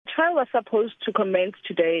trial was supposed to commence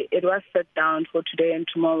today. It was set down for today and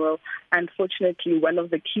tomorrow. Unfortunately, one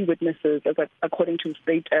of the key witnesses, according to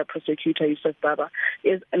State Prosecutor Yusuf Baba,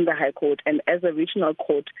 is in the High Court. And as a regional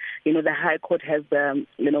court, the High Court has,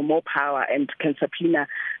 more power and can subpoena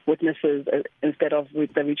witnesses instead of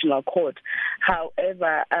with the regional court.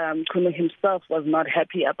 However, Khune himself was not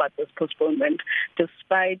happy about this postponement,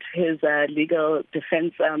 despite his legal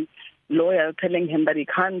defense lawyer telling him that he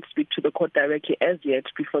can't speak to the court directly as yet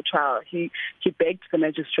before trial. He begged the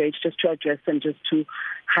magistrate just to address and just to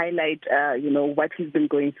highlight, what he's been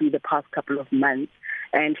going through the past couple of months.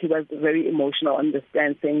 And he was very emotional on the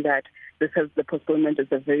stand, saying that the postponement is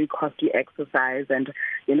a very costly exercise, and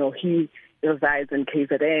he resides in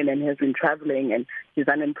KZN and has been traveling and he's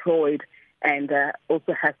unemployed and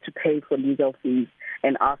also has to pay for legal fees,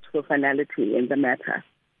 and asked for finality in the matter.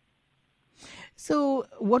 So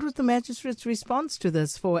what was the magistrate's response to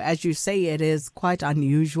this? For, as you say, it is quite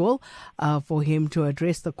unusual for him to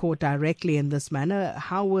address the court directly in this manner.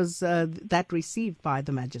 How was that received by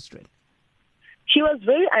the magistrate? He was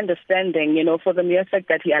very understanding, for the mere fact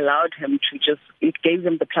that he allowed him to it gave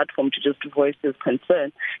him the platform to just voice his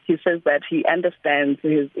concern. He says that he understands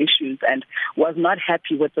his issues and was not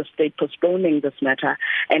happy with the state postponing this matter.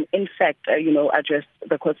 And in fact, addressed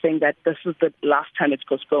the court saying that this is the last time it's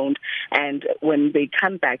postponed. And when they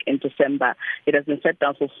come back in December, it has been set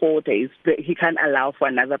down for 4 days. He can't allow for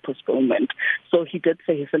another postponement. So he did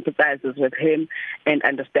say he sympathizes with him and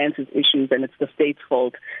understands his issues, and it's the state's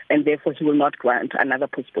fault, and therefore he will not grant another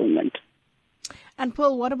postponement. And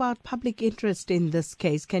Paul, what about public interest in this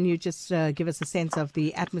case? Can you just give us a sense of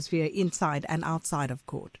the atmosphere inside and outside of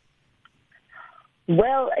court?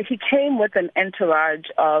 Well, he came with an entourage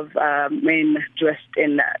of men dressed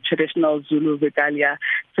in traditional Zulu regalia.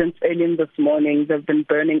 Since early in this morning, they've been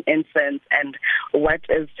burning incense and what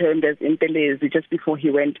is termed as impelezi just before he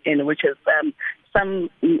went in, which is some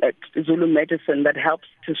Zulu medicine that helps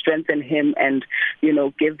to strengthen him and,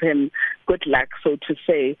 give him good luck, so to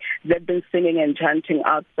say. They've been singing and chanting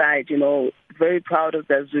outside, very proud of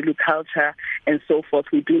their Zulu culture and so forth.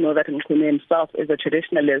 We do know that Khune himself is a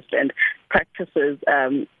traditionalist and practices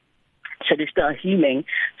traditional healing.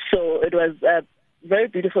 So it was very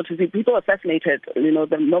beautiful to see. People were fascinated,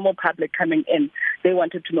 the normal public coming in. They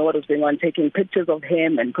wanted to know what was going on, taking pictures of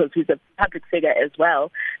him, and because he's a public figure as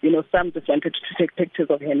well, some just wanted to take pictures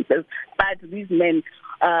of him. But these men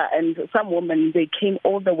and some women, they came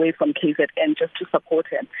all the way from KZN just to support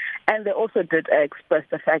him. And they also did express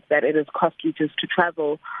the fact that it is costly just to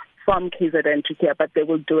travel from KZN to here, but they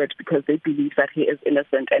will do it because they believe that he is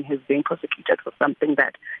innocent and he's being prosecuted for something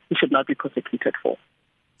that he should not be prosecuted for.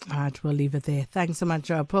 All right, we'll leave it there. Thanks so much,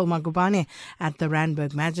 Paul Magubane at the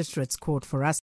Randburg Magistrates Court for us.